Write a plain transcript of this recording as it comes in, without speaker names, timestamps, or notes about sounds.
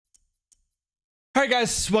All right,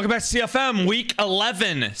 guys, welcome back to CFM. Week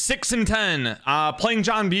 11, 6-10. Playing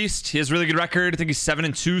John Beast. He has a really good record. I think he's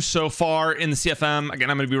 7-2 so far in the CFM.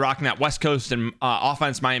 Again, I'm going to be rocking that West Coast and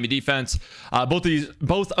offense, Miami defense. Both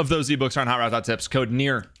of those ebooks are on HotRoute.tips. Code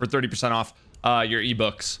NEAR for 30% off your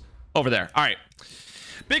ebooks over there. All right,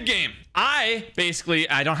 big game. I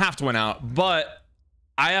don't have to win out, but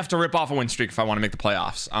I have to rip off a win streak if I want to make the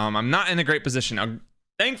playoffs. I'm not in a great position.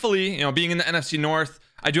 Thankfully, being in the NFC North,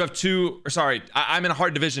 I do have I'm in a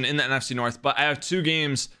hard division in the NFC North, but I have two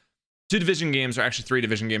division games, or actually 3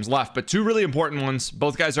 division games left, but 2 really important ones.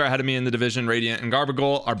 Both guys are ahead of me in the division. Radiant and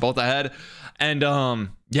Garbagol are both ahead. And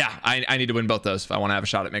yeah, I need to win both those if I want to have a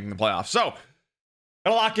shot at making the playoffs. So,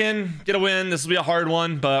 gotta lock in, get a win. This will be a hard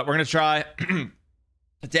one, but we're gonna try.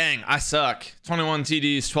 Dang, I suck. 21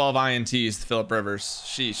 TDs, 12 INTs, Phillip Rivers.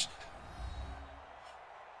 Sheesh.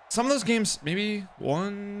 Some of those games, maybe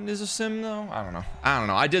one is a sim though. I don't know.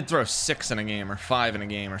 I did throw 6 in a game or 5 in a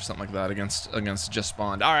game or something like that against Just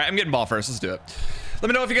Spawned. All right, I'm getting ball first. Let's do it. Let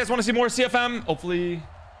me know if you guys want to see more CFM. Hopefully. All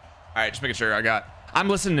right, just making sure I'm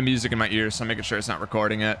listening to music in my ears, so I'm making sure it's not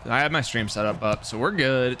recording it. I have my stream set up, so we're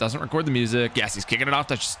good. It doesn't record the music. Yes, he's kicking it off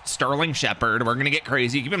to Sterling Shepard. We're gonna get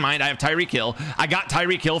crazy. Keep in mind, I have Tyreek Hill. I got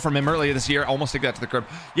Tyreek Hill from him earlier this year. Almost took that to the crib.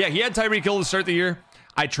 Yeah, he had Tyreek Hill to start the year.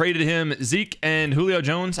 I traded him Zeke and Julio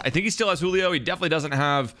Jones. I think he still has Julio. He definitely doesn't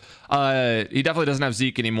have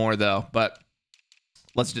Zeke anymore though. But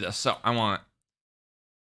let's do this. So I want,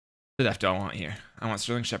 who the F do I want here? I want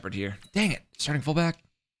Sterling Shepard here. Dang it, starting fullback.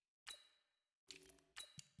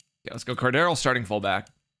 Yeah, let's go Cordero starting fullback.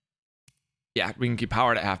 Yeah, we can keep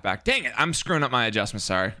Howard at halfback. Dang it, I'm screwing up my adjustments.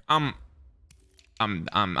 Sorry, I'm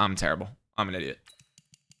terrible. I'm an idiot.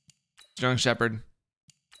 Sterling Shepard.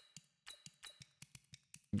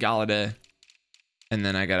 Galladay, and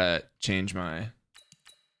then I gotta change my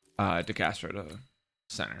DeCastro to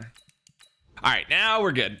center. All right, now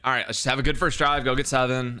we're good. All right, let's just have a good first drive, go get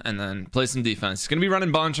 7, and then play some defense. He's gonna be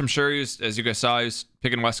running bunch. I'm sure as you guys saw, he's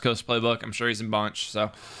picking West Coast playbook. I'm sure he's in bunch, so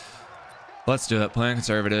let's do it. Playing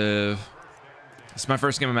conservative. It's my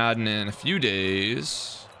first game of Madden in a few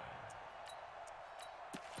days.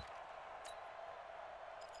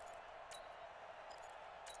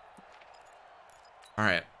 All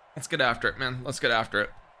right, let's get after it, man. Let's get after it.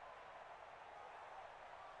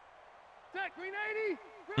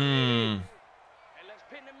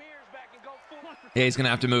 Yeah, he's gonna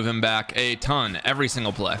have to move him back a ton every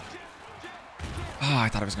single play. Oh, I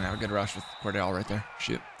thought I was gonna have a good rush with Cordell right there.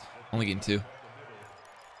 Shoot, only getting 2.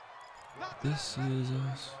 This is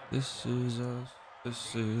us. This is us.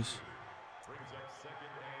 This is.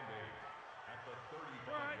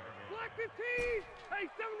 Black 15. Hey,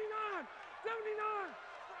 79. 79!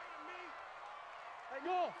 Hey,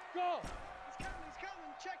 go! He's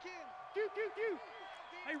coming, check in! Q!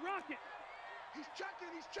 Hey, Rocket! He's checking!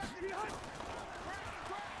 He hunts!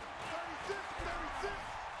 36!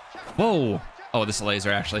 Whoa! Oh, this is a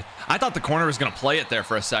laser, actually. I thought the corner was gonna play it there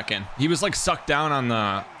for a second. He was like sucked down on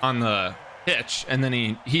the hitch, and then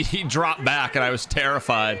he dropped back, and I was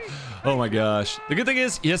terrified. Oh my gosh. The good thing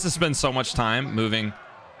is, he has to spend so much time moving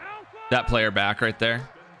that player back right there.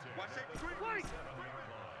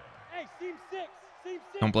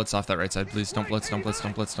 Don't blitz off that right side, please. Don't blitz. Man,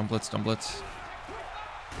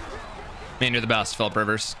 you're the best, Phillip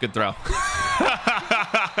Rivers. Good throw.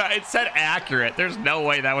 It said accurate. There's no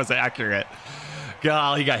way that was accurate.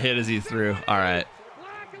 God, he got hit as he threw. All right.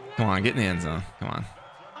 Come on, get in the end zone. Come on.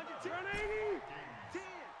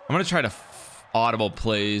 I'm going to try to audible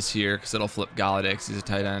plays here because it'll flip Galladay because he's a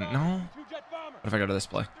tight end. No? What if I go to this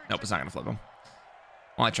play? Nope, it's not going to flip him.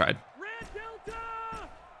 Well, I tried.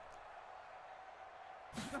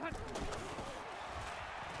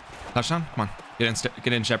 Touchdown? Come on. Get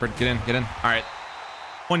in, Shepard. Get in. All right.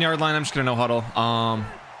 1 yard line. I'm just going to no huddle.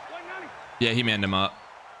 Yeah, he manned him up.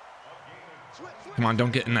 Come on.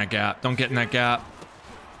 Don't get in that gap. All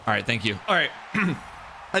right. Thank you. All right.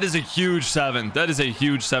 That is a huge 7.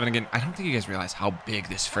 Again, I don't think you guys realize how big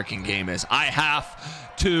this freaking game is. I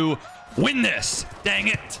have to win this. Dang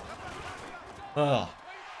it. Oh.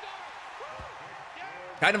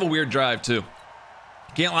 Kind of a weird drive, too.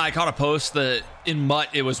 Can't lie, I caught a post that in Mutt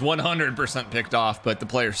it was 100% picked off, but the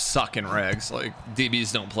players suck in regs. Like,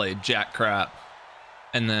 DBs don't play jack crap.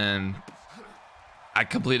 And then I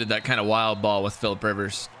completed that kind of wild ball with Phillip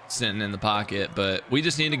Rivers sitting in the pocket, but we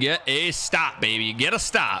just need to get a stop, baby. Get a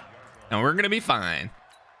stop, and we're going to be fine.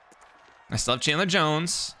 I still have Chandler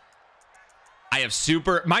Jones. I have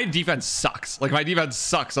my defense sucks. Like, my defense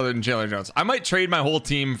sucks other than Chandler Jones. I might trade my whole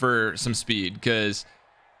team for some speed because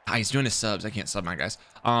he's doing his subs. I can't sub my guys.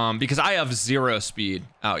 Because I have 0 speed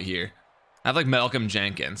out here. I have like Malcolm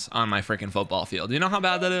Jenkins on my freaking football field. Do you know how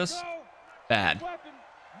bad that is? Bad. Weapon,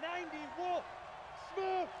 90 Wolf.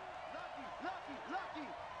 Smooth. Lucky.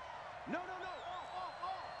 No.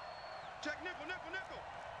 Check nickel.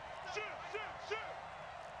 Shoot.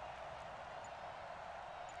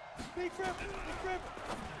 Big rip.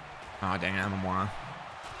 Oh, dang it, I'm a moron.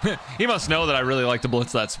 He must know that I really like to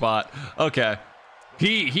blitz that spot. Okay.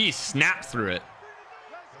 He snapped through it.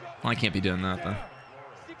 Well, I can't be doing that, then.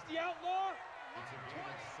 60 outlaw.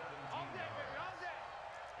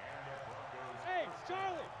 Hey,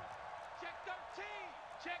 Charlie. Check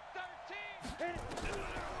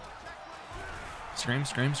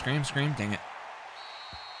 13. Scream. Dang it.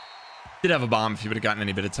 Did have a bomb if he would have gotten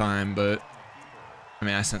any bit of time, but I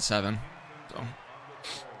mean, I sent 7, so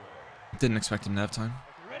didn't expect him to have time.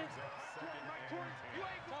 Ready?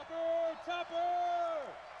 Topper.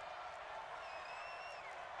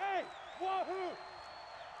 Hey, wahoo.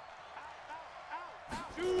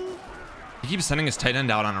 Out. He keeps sending his tight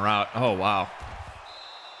end out on a route. Oh, wow.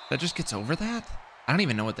 That just gets over that? I don't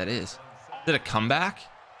even know what that is. Did it come back?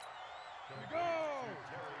 Here we go.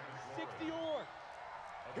 60 or.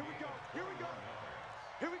 Here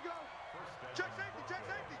we go. Check safety.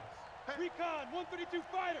 Hey. Recon, 132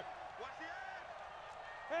 fighter. Watch the edge.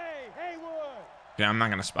 Hey, Haywood. Yeah, I'm not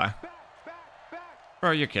gonna spy. Back.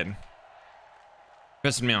 Bro, you're kidding.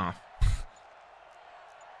 Pissing me off.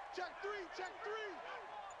 Check three.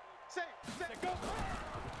 Safe. Go.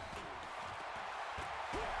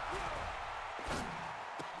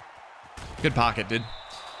 Good pocket, dude.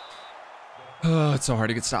 Oh, it's so hard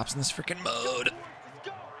to get stops in this freaking mode. Let's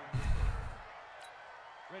go.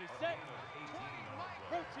 Ready, set.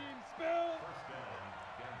 Protein spill.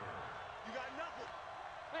 You got nothing.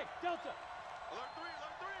 Hey, Delta. Alert 3.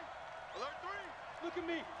 Look at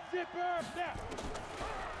me. Zipper.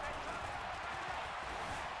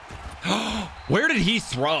 Now. Where did he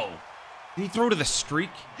throw? Did he throw to the streak?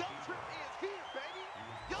 Your trip is here, baby.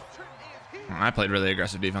 Your trip is here. I played really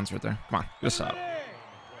aggressive defense right there. Come on, good stop.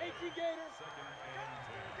 18 Gators.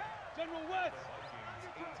 General West.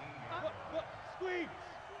 Squeeze.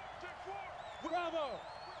 Check 4. Bravo.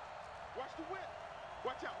 Watch the whip.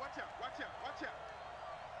 Watch out.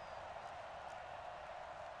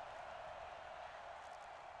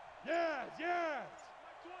 Yes.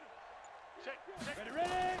 Check.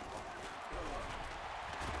 Ready.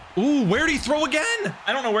 Ooh, where'd he throw again?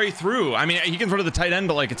 I don't know where he threw. I mean, he can throw to the tight end,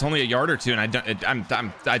 but like it's only a yard or two, and I don't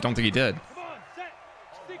think he did. Come on, set.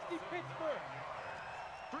 60 Pittsburgh.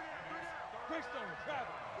 Greystone,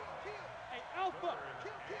 travel. Hey, Alpha.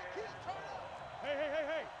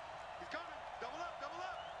 Hey. He's coming. Double up.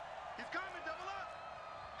 He's coming. Double up.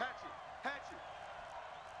 Hatchet.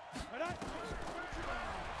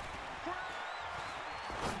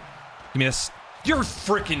 Give me this. You're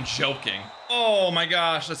freaking joking. Oh my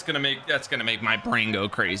gosh, that's gonna make my brain go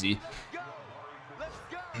crazy. Let's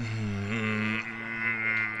go.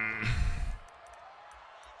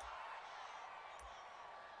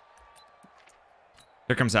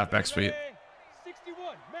 Here comes halfback sweep.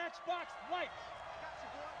 61, matchbox lights.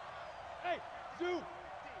 Hey, Zoo.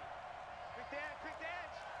 Quick edge.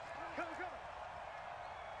 Come.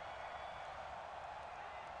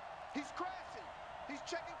 He's crashing. He's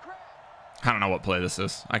checking crash. I don't know what play this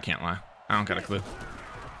is. I can't lie. I don't got a clue.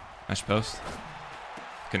 Mesh post.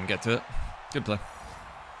 Couldn't get to it. Good play.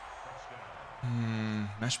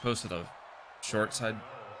 Mesh post to the short side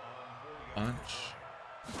bunch.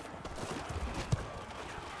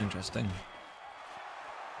 Interesting.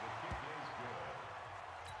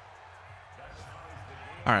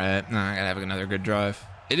 All right, now I gotta have another good drive.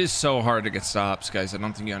 It is so hard to get stops, guys. I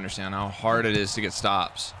don't think you understand how hard it is to get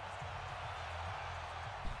stops.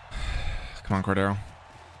 Come on, Cordero.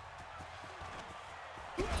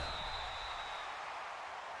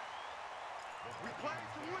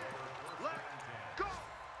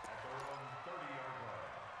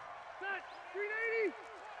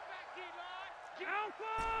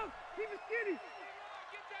 Alpha! Keep it skinny!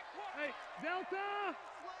 Hey, Delta!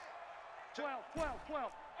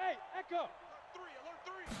 12. Hey, Echo! Alert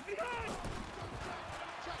 3!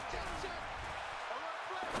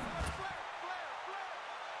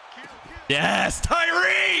 Yes,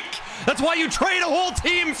 Tyreek! That's why you trade a whole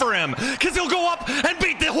team for him, because he'll go up and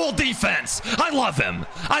beat the whole defense. I love him.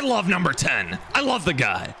 I love number 10. I love the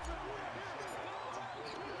guy.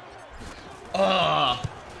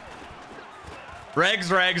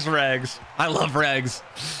 Regs. I love Regs.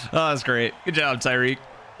 Oh, that's great. Good job, Tyreek.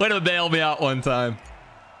 Way to bail me out one time.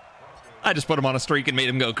 I just put him on a streak and made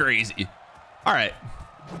him go crazy. All right.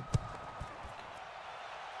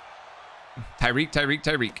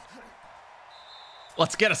 Tyreek.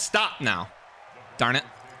 Let's get a stop now. Darn it.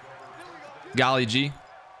 Golly G. Here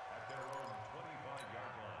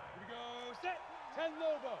we go. Set. 10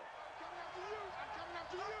 Lobo. I'm coming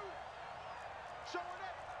after you. Showing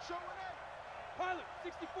it. Showing it. Pilot,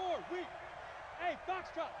 64. Weak. Hey,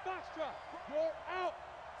 Foxtrot. Foxtrot. You're out.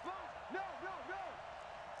 No, no, no.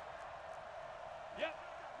 Yep.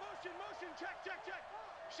 Motion, motion. Check, check, check.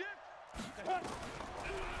 Shift.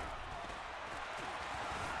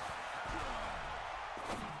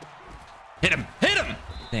 Hit him. Hit him.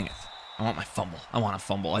 Dang it. I want my fumble. I want a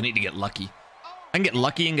fumble. I need to get lucky. I can get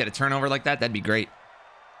lucky and get a turnover like that. That'd be great.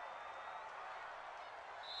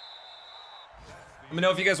 Let me know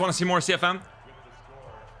if you guys want to see more CFM.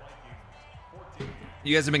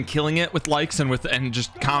 You guys have been killing it with likes and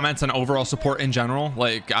just comments and overall support in general.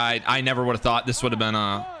 Like I never would have thought this would have been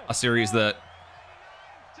a series that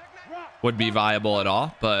would be viable at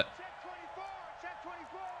all, but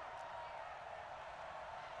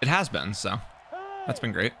it has been, so that's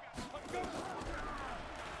been great.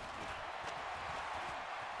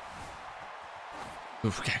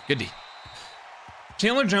 Oof, okay, good D.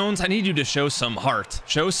 Chandler Jones, I need you to show some heart.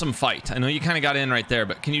 Show some fight. I know you kind of got in right there,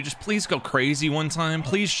 but can you just please go crazy one time?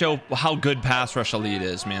 Please show how good pass rush elite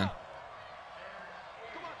is, man.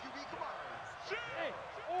 Hey,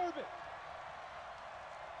 orbit.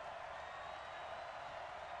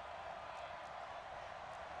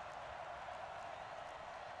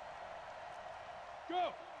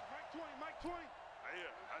 Go. Mike 20, Mike 20.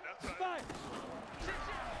 That's fine.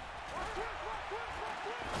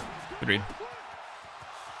 Good read.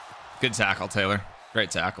 Good tackle, Taylor. Great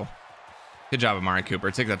tackle. Good job, Amari Cooper.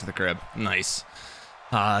 Take that to the crib. Nice.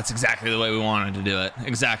 That's exactly the way we wanted to do it.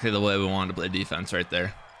 Exactly the way we wanted to play defense right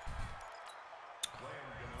there.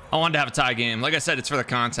 I wanted to have a tie game. Like I said, it's for the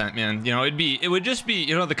content, man. You know, it would just be,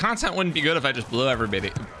 you know, the content wouldn't be good if I just blew everybody.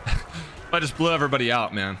 If I just blew everybody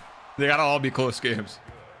out, man. They gotta all be close games.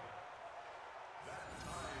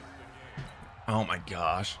 Oh my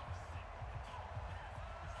gosh.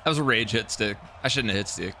 That was a rage hit stick. I shouldn't have hit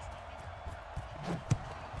stick.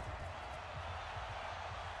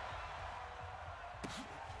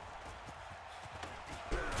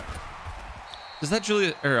 Does that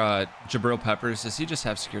Julia or Jabril Peppers? Does he just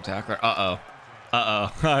have secure tackler? Uh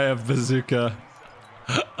oh. I have bazooka.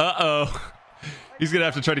 He's gonna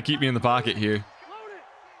have to try to keep me in the pocket here. Load it.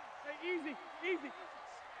 Hey, easy, easy.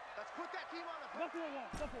 Let's put that team on the buffalo wall.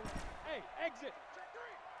 Buffalo wall. Hey, exit.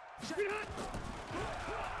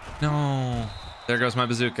 No. There goes my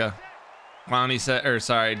bazooka. Clowney said, or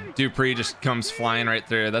sorry, Dupree just comes flying right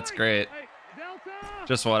through. That's great. Hey, Delta.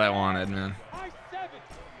 Just what I wanted, man. I-7.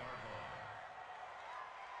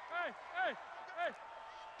 Hey, hey, hey.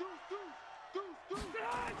 Deuce.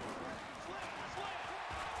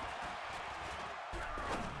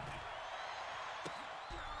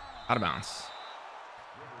 Out of bounds.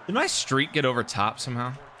 Did my streak get over top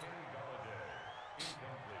somehow?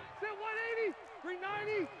 Set 180.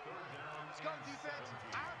 390. Scum defense.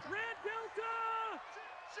 Red Delta.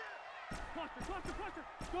 Cluster.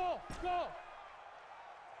 Go.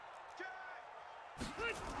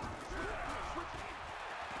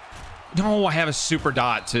 No, I have a super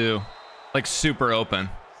dot too. Like super open.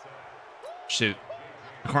 Shoot.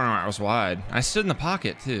 The corner route was wide. I stood in the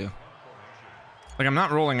pocket too. Like I'm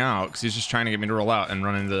not rolling out because he's just trying to get me to roll out and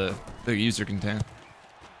run into the user contain.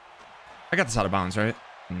 I got this out of bounds, right?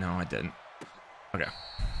 No, I didn't. Okay.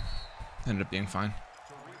 Ended up being fine.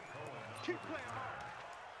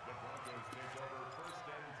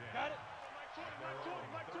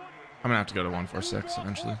 I'm gonna have to go to 146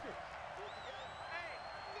 eventually.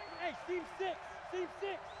 Hey, team 6.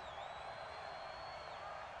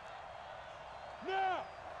 Now.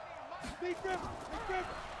 Big grip.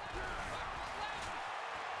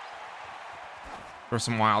 Throw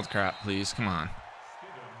some wild crap, please. Come on.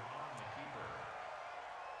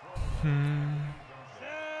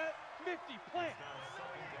 Set 50. Plant.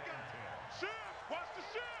 Shift. Watch the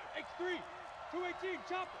shift. X3. 218.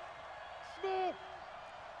 Chopper. Smoke.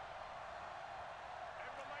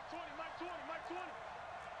 Mike 20.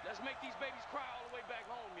 Let's make these babies cry all the way back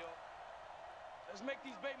home, yo. Let's make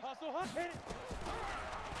these babies hustle. Hit it.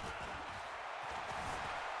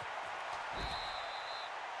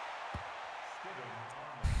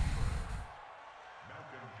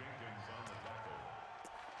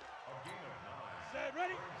 Set,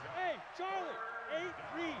 ready? Hey, Charlie. 8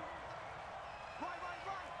 read. Right.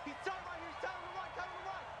 He's tight right here. Tight on the right.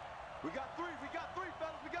 We got three,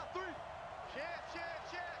 fellas. We got three. Check.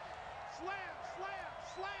 Slam.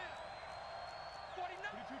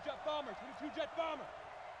 49. 22 jet bomber.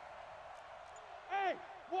 Hey,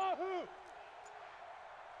 wahoo.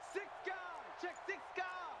 6 guy. Check 6 guy.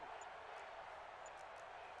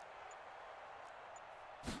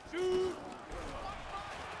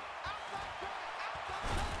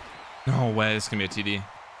 No way, this is gonna be a TD.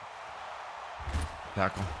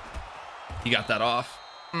 Tackle. He got that off.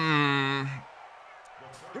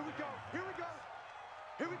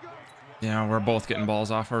 Yeah, we're both getting balls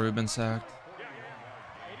off where we've been sacked.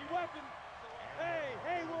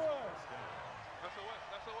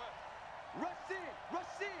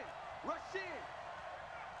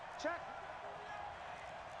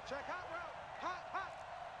 Check hot route. Hot.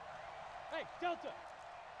 Hey, Delta.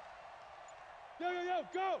 Yo,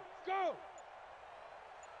 go.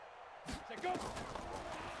 Say go.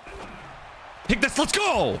 Pick this, let's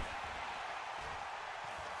go!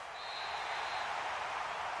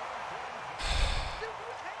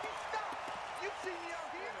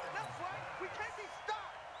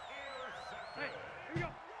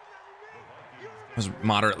 I was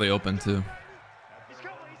moderately open too.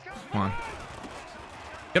 Come on.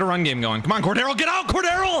 Get a run game going. Come on, Cordero, get out,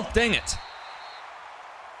 Cordero! Dang it.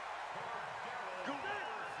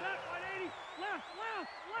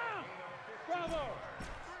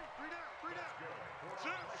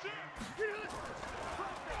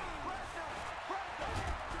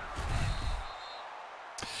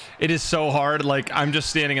 It is so hard. Like, I'm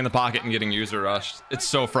just standing in the pocket and getting user rushed. It's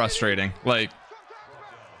so frustrating. Like,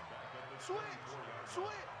 Switch.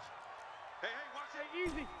 Hey, watch it.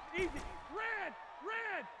 Easy. Red.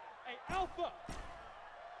 Hey, Alpha.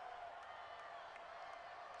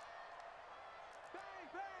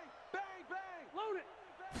 Bang. Load it.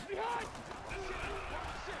 Behind.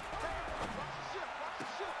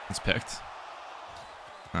 it's picked.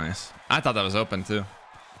 Nice. I thought that was open too.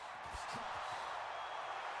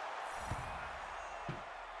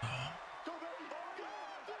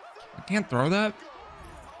 I can't throw that.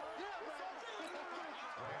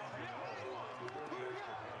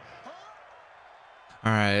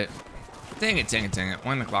 All right. Dang it.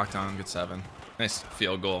 Wind the clock down. Get 7. Nice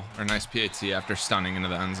field goal or nice PAT after stunning into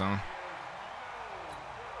the end zone.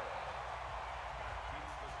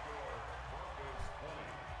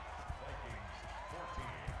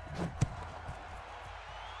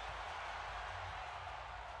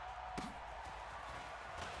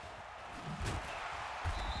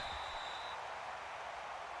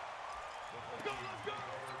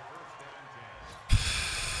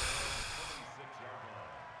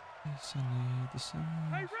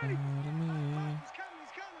 Hey, ready? He's coming.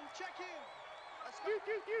 Check in.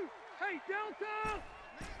 You. Hey, Delta.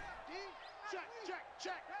 Check.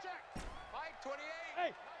 Mike, 28.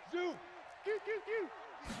 Hey, Zoom. You.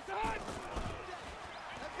 Done.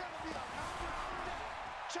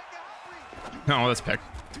 No, that's pick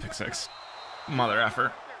 6. Mother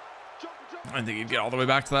effer. I didn't think he'd get all the way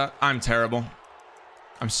back to that. I'm terrible.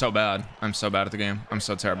 I'm so bad. I'm so bad at the game. I'm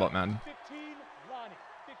so terrible at Madden. 15 Lonnie.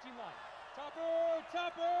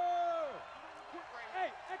 Topper. Hey,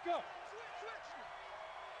 Echo.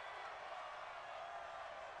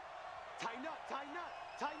 Tighten up.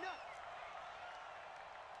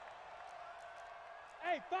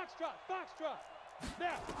 Hey, Foxtrot.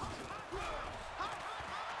 Now.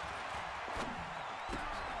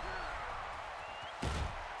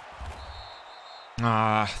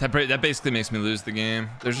 That basically makes me lose the game.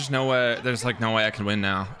 There's just no way. There's like no way I can win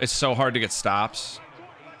now. It's so hard to get stops.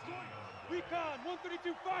 Recon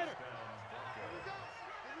 132 fighter.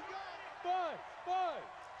 Five.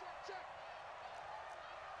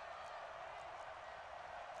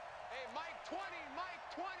 Hey, Mike 20.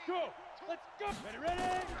 Go. Let's go. Ready.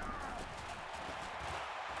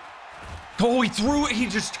 Oh, he threw it. He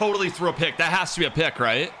just totally threw a pick. That has to be a pick,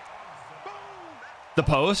 right? The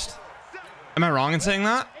post. Am I wrong in saying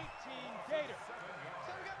that? 18 Gator.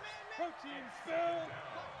 Protein spill.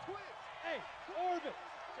 Hey, Orbit.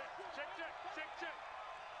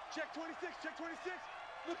 Check 26.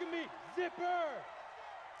 Look at me. Zipper.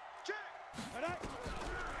 Check.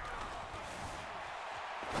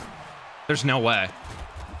 There's no way.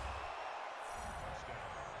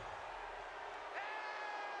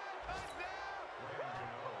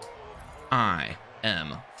 I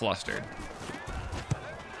am flustered.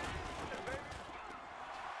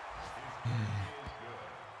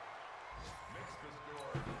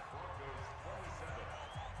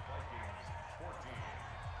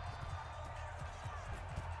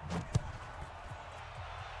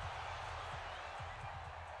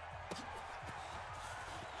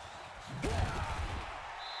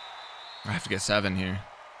 I have to get 7 here.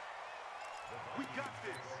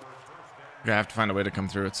 I have to find a way to come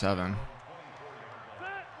through at 7. We're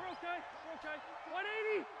okay.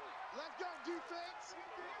 180. Let's go, defense.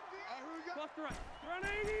 Here we go. Left to right.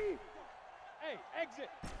 180. Hey, exit.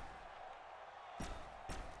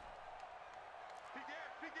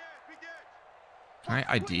 Begin. Can I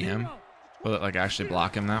ID him? Will it like actually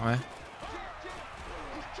block him that way?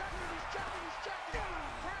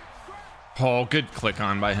 Oh, good click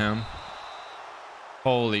on by him.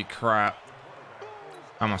 Holy crap.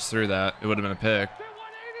 Almost threw that. It would have been a pick.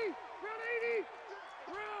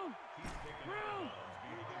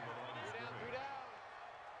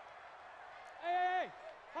 Hey,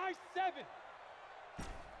 high 7.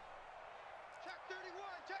 Check 31,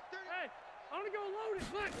 check 30. Hey, I want to go loaded.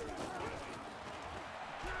 Look.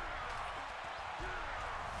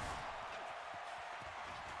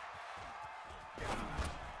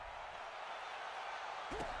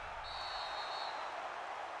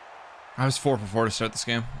 I was 4 for 4 to start this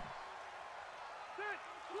game. Black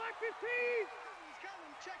 15. He's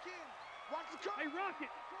coming. Check in. Watch the car. Hey,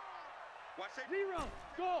 Rocket. Watch that. 0.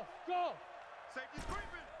 Go, go. Safety's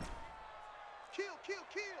creeping. Kill, kill,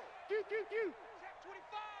 kill. Q, Q, Q. Check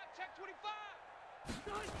 25. Check 25.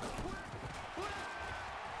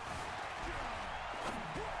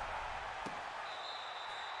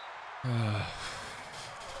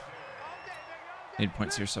 Need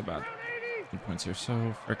points here so bad. Need points here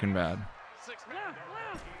so freaking bad. Left, left,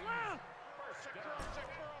 left.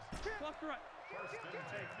 Left to right.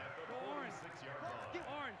 Go orange.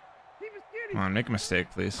 Orange. Keep it skinny. Come on, make a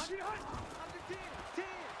mistake, please. Check 9,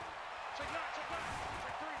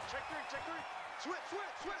 check 3. Switch, switch,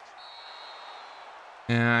 switch.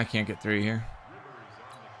 Yeah, I can't get 3 here.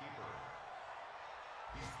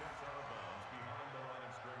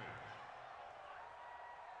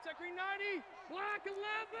 Check green 90. Black 11.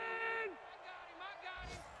 I got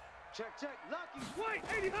him. Check, check. Lucky. White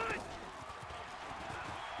 80 high.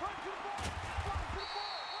 Run to the ball. Run to the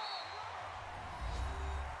ball.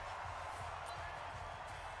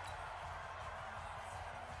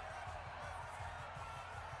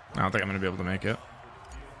 I don't think I'm gonna be able to make it.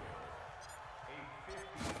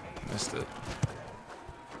 Missed it.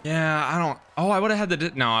 Yeah, I don't. Oh, I would have had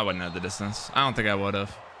the. No, I wouldn't have the distance. I don't think I would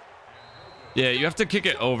have. Yeah, you have to kick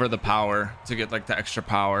it over the power to get like the extra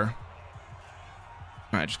power.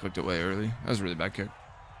 I just clicked it way early. That was a really bad kick.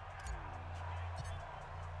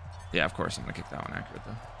 Yeah, of course I'm gonna kick that one accurate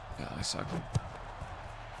though. Yeah, I suck.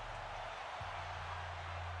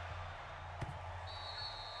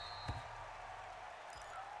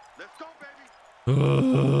 Let's go, baby.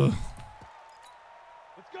 Ugh.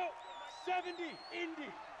 Let's go. 70.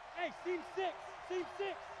 Indy. Hey, seam 6. Seam 6.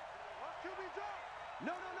 QB drop.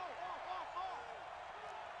 No. Off.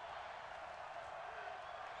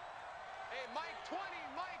 Hey, Mike 20.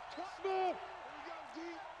 Smooth. Here we go, D.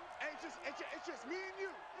 Hey, it's just me and you.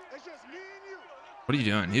 It's just me and you. What are you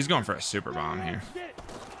doing? He's going for a super bomb here.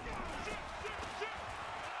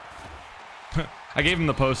 I gave him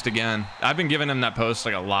the post again. I've been giving him that post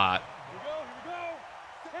like a lot. Here we go.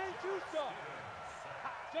 10-2 stop.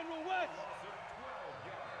 General West.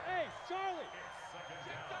 Hey, Charlie.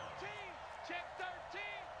 Check 13.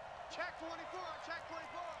 Check 24. Check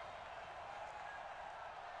 24.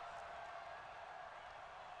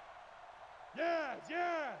 Yes.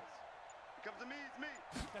 Here comes the me, it's me.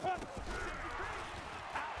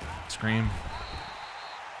 Scream.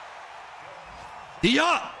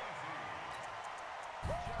 Dia!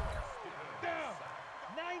 Down.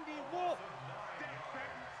 90 Wolf.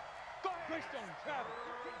 Greystone, Travis.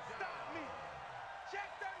 Stop me. Check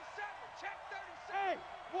 37. Check 37. Hey,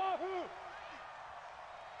 wahoo.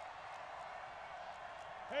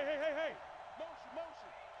 Hey. Motion.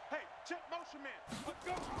 Hey, check motion man. Let's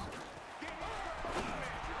go.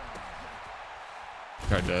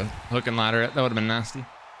 Tried to hook and ladder it. That would have been nasty.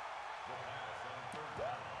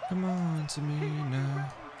 Come on to me now.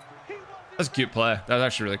 That's a cute play. That was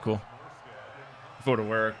actually really cool. If it would have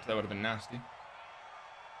worked, that would have been nasty.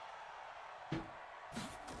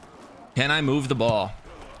 Can I move the ball?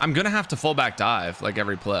 I'm going to have to fullback dive like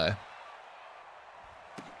every play.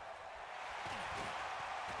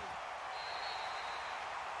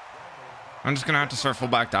 I'm just going to have to start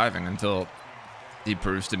fullback diving until he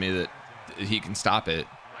proves to me that he can stop it.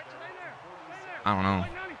 I don't know.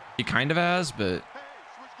 He kind of has, but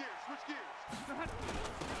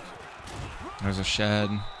there's a shed.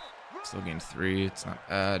 Still gained 3. It's not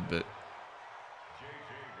bad, but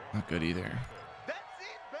not good either.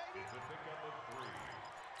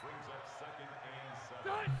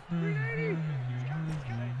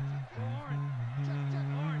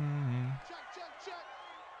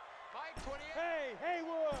 Hey,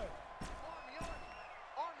 Haywood. Army.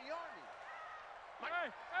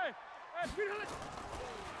 Hey, sweetheart.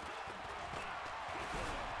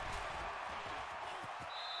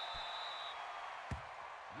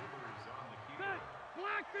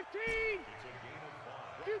 Black 15.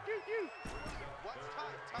 Q. What's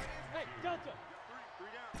tight? Hey, Delta. Three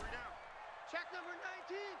down. Check number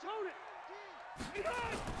 19. Tone it.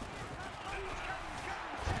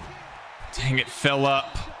 Dang it, fill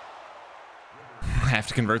up. I have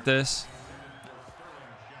to convert this.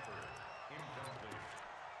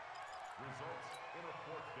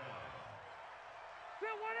 Bill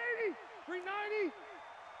 180. 390.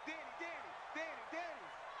 Danny.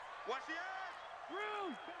 Watch the edge.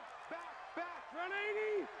 Through. Back.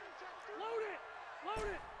 180. Load it.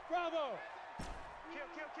 Bravo.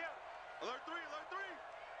 Kill. Alert 3.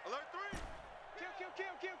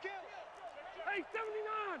 Kill. Hey,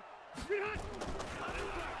 79.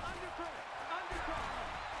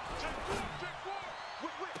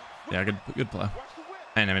 Yeah, good play. I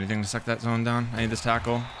didn't have anything to suck that zone down. I need this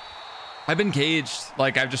tackle. I've been caged.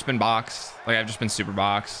 Like, I've just been boxed. Like, I've just been super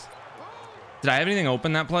boxed. Did I have anything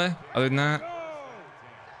open that play other than that?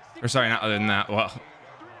 Or sorry, not other than that. Well,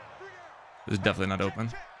 it was definitely not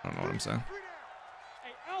open. I don't know what I'm saying.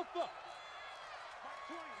 Hey, Alpha.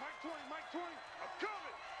 Mike 20.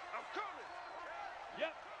 I'm coming.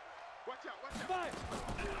 Yep. Watch out. Five.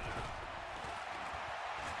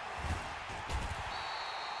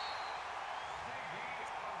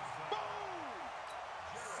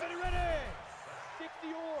 Boom. Ready.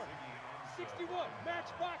 60 or 61.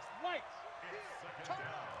 Matchbox lights.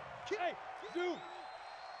 Hey, zoom.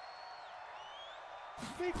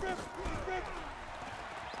 Speed grip.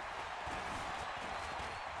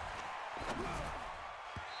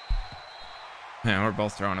 Man, we're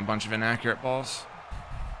both throwing a bunch of inaccurate balls.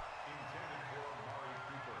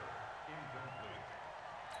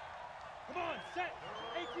 Come on, set.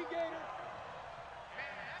 18 Gator.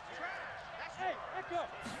 Hey, Echo.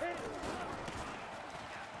 Hit it.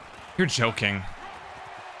 You're joking.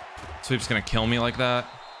 Sweep's gonna kill me like that.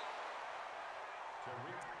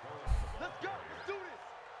 Let's go. Let's do this.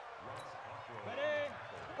 Ready.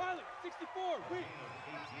 Pilot, 64. Weak.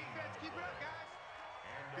 Defense, keep it up, guys.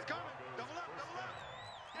 He's coming. Double up.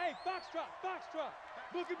 Hey, Foxtrot.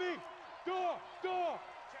 Look at me. Door.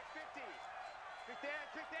 Check 50. Pick the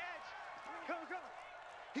edge. Come.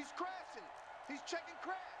 He's crashing. He's checking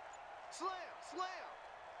crash. Slam.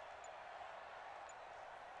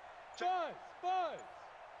 Buzz.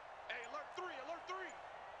 Hey, alert 3.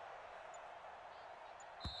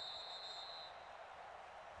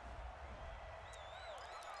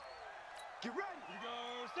 Get ready. Here we go.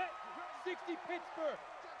 Set. 60 Pittsburgh.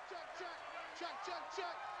 Check.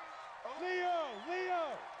 Leo.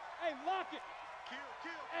 Hey, lock it.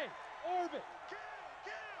 Kill. Hey, orbit. Kill.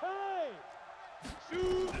 Hey.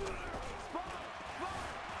 Shoot.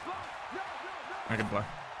 I can play.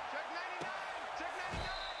 Check 99.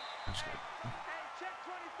 That's good. Hey, check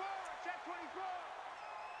 24.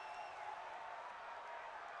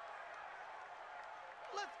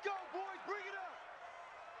 Let's go, boys. Bring it up.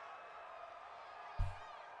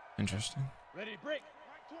 Interesting. Ready, break.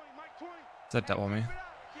 Mike 20. Does that double me?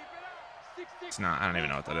 Keep it up. 6-6. It's not. I don't even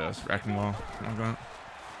know what that is. Wrecking ball.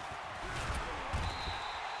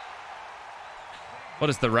 What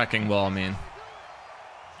does the wrecking ball mean?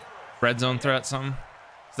 Red zone threat, something?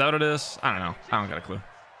 Is that what it is? I don't know. I don't got a clue.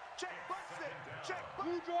 Check.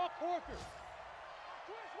 Blue draw Corker.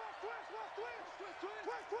 Twist.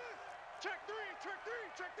 Check 3.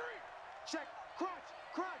 Check.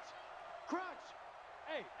 Crunch.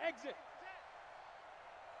 Hey, exit.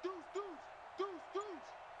 Deuce.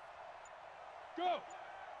 Go.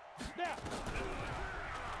 Snap.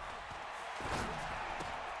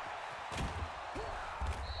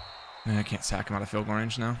 I can't sack him out of field goal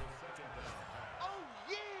range now. Oh,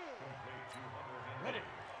 yeah. Ready.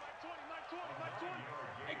 Mike 20.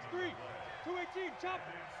 X3. 218. Chop.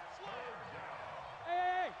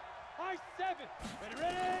 Hey. High 7.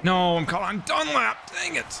 Ready. No, I'm calling Dunlap.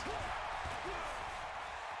 Dang it.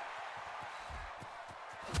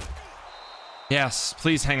 Yes,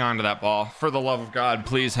 please hang on to that ball. For the love of God,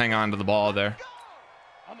 please hang on to the ball there.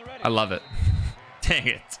 I love it. Dang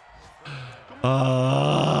it.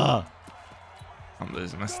 I'm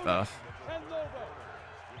losing my stuff. 10 Lobo.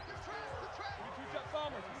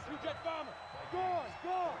 2 jet bomber. Go.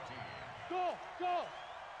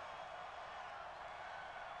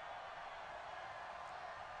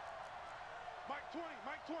 Mike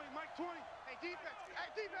 20. Hey, defense,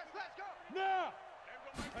 let's go. Now.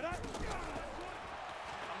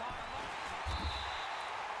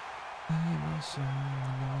 I'm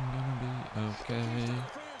gonna be okay.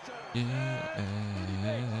 Yeah.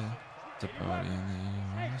 It's a party in the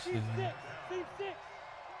USA. Team 6.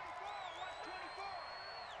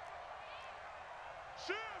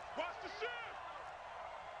 Shift. Watch the shift.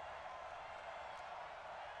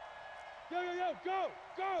 Yo. Go.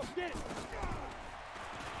 Get it.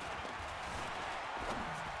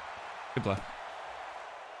 Good play.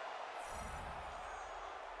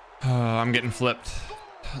 I'm getting flipped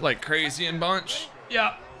like crazy in bunch.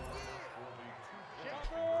 Yeah.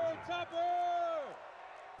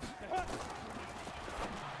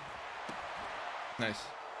 Nice.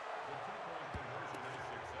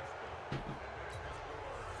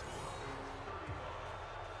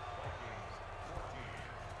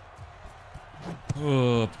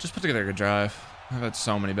 Oh, just put together a good drive. I've had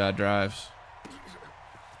so many bad drives.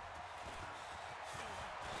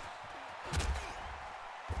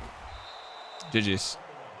 GG's.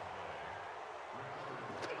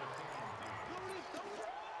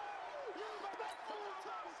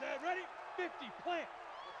 Set, ready? 50, plant.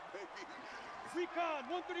 Recon,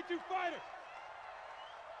 132 fighter.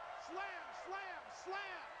 Slam, slam,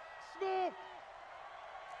 slam. Smoke.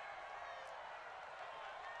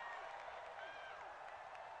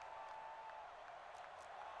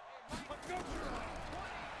 Let's go.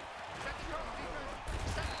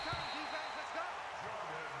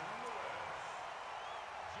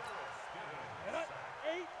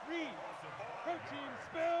 Eight, read. Protein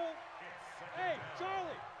spill. Hey,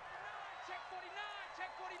 Charlie. Check 49,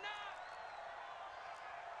 check 49.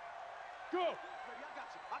 Go. Ready, I got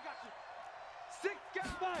you. 6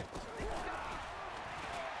 guys. 5.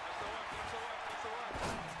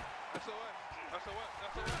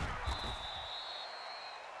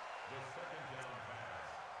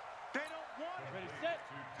 They don't want it. Ready, set.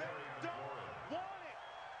 They don't want it.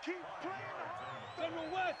 Keep playing. General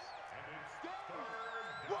West.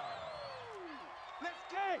 Woo! Let's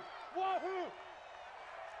go. Wahoo.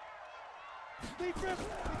 Lead river. Lead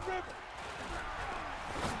river.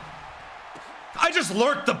 I just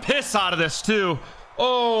lurked the piss out of this too.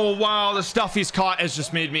 Oh wow, the stuff he's caught has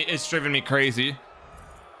just made me, it's driven me crazy.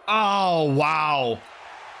 Oh wow.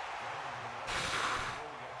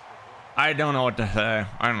 I don't know what to say.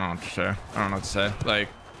 I don't know what to say. I don't know what to say. Like,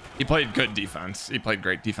 he played good defense. He played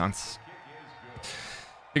great defense.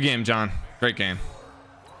 Good game, John. Great game.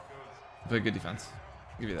 He played good defense.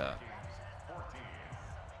 I'll give you that.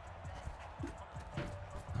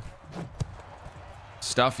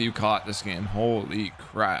 Stuff you caught this game. Holy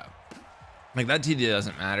crap. Like, that TD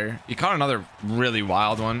doesn't matter. You caught another really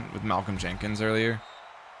wild one with Malcolm Jenkins earlier.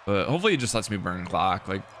 But hopefully it just lets me burn clock.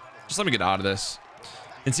 Like, just let me get out of this.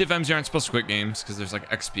 In CFMs, you aren't supposed to quit games because there's like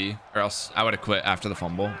XP, or else I would have quit after the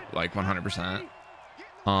fumble, like 100%. Hey, 79,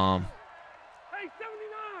 79.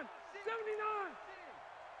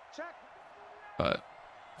 Check. But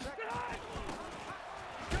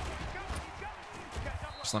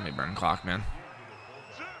just let me burn clock, man.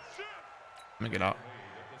 Let me get out.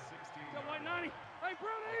 Hey,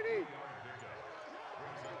 Brown 80.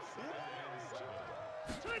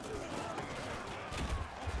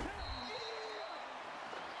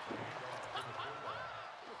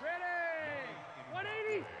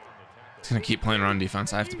 He's gonna keep playing run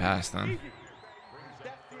defense. I have to pass then.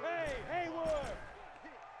 Hey, Hayward.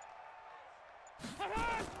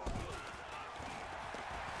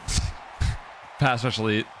 Pass rush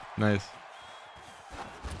elite. Nice.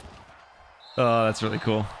 Oh, that's really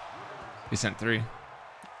cool. He sent 3.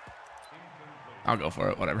 I'll go for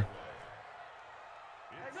it. Whatever.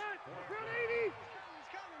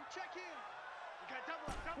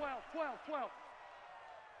 12.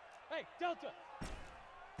 Hey, Delta.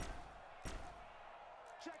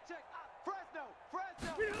 Check. Fresno.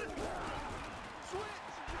 Switch.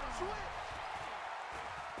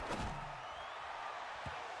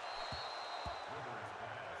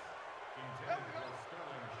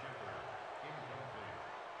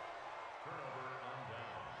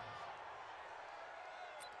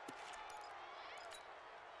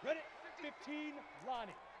 Ready? 15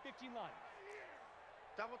 Lonnie.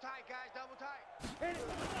 Double tight, guys. Double tight. Hit it.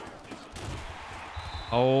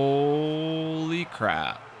 Holy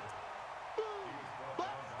crap.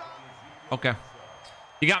 Okay.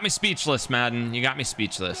 You got me speechless, Madden. You got me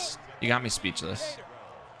speechless. You got me speechless.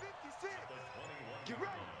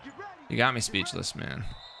 You got me speechless, man.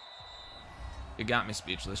 You got me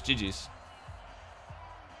speechless. GG's.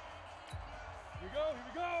 Here we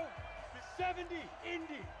go. 70,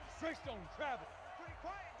 Indy. Greystone travel. Pretty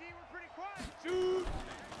quiet, D. We're pretty quiet. Shoot.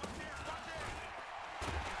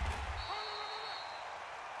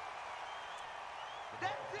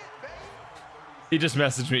 That's it, baby. He just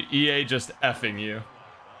messaged me. EA just effing you.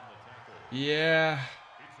 Yeah.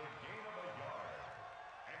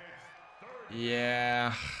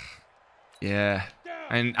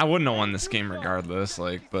 And I wouldn't have won this game regardless,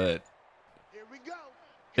 like, but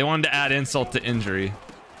they wanted to add insult to injury.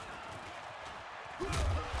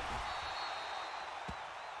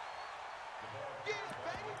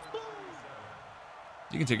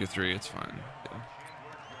 You can take your 3. It's fine. Yeah.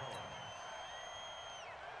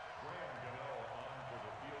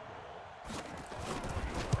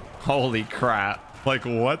 Holy crap. Like,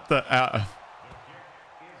 what the F?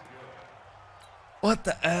 What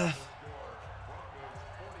the F?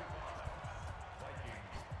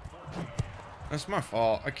 That's my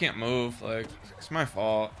fault. I can't move. Like, it's my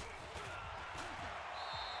fault.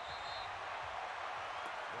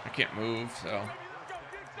 I can't move, so.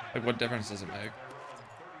 Like, what difference does it make?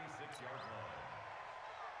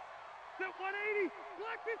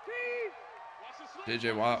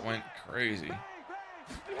 JJ Watt went crazy.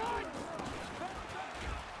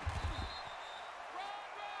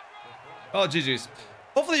 Oh, GG's.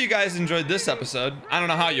 Hopefully you guys enjoyed this episode. I don't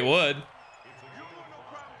know how you would.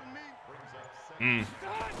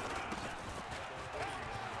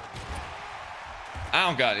 I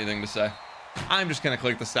don't got anything to say. I'm just going to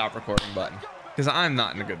click the stop recording button because I'm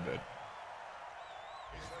not in a good mood.